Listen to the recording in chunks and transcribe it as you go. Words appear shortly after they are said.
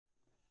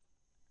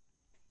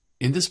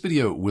In this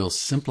video, we'll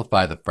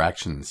simplify the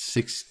fraction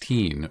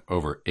 16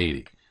 over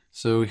 80.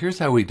 So here's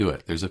how we do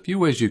it. There's a few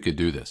ways you could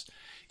do this.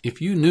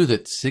 If you knew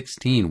that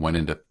 16 went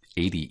into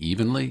 80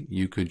 evenly,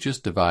 you could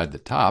just divide the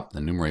top,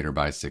 the numerator,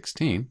 by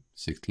 16.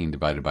 16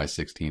 divided by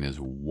 16 is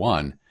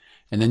 1.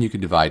 And then you could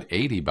divide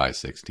 80 by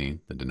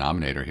 16, the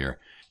denominator here.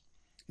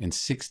 And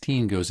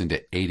 16 goes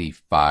into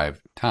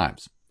 85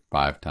 times.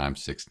 5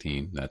 times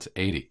 16, that's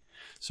 80.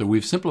 So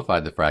we've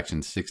simplified the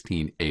fraction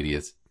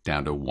 16/80ths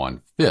down to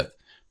 1/5.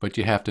 But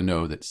you have to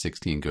know that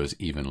 16 goes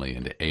evenly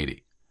into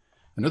 80.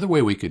 Another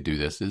way we could do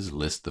this is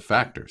list the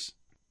factors.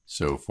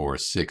 So for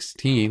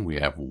 16, we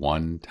have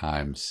 1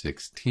 times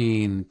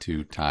 16,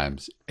 2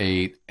 times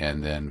 8,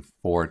 and then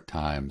 4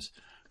 times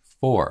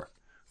 4.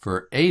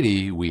 For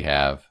 80, we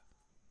have,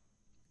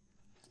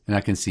 and I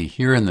can see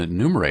here in the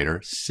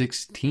numerator,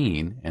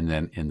 16, and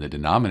then in the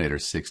denominator,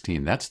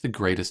 16. That's the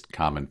greatest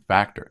common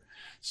factor.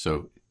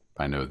 So if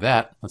I know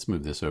that, let's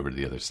move this over to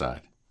the other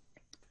side.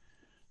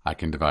 I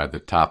can divide the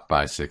top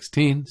by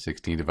 16.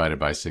 16 divided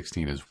by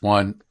 16 is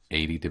 1.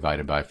 80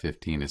 divided by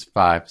 15 is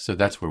 5. So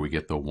that's where we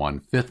get the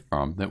 1/5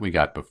 from that we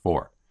got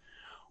before.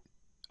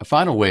 A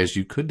final way is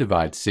you could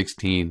divide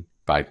 16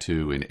 by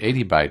 2 and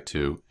 80 by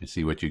 2 and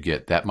see what you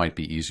get. That might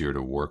be easier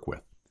to work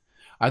with.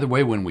 Either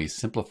way, when we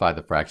simplify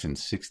the fraction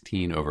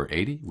 16 over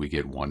 80, we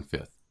get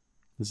 1/5.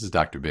 This is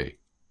Dr. B,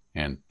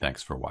 and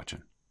thanks for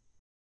watching.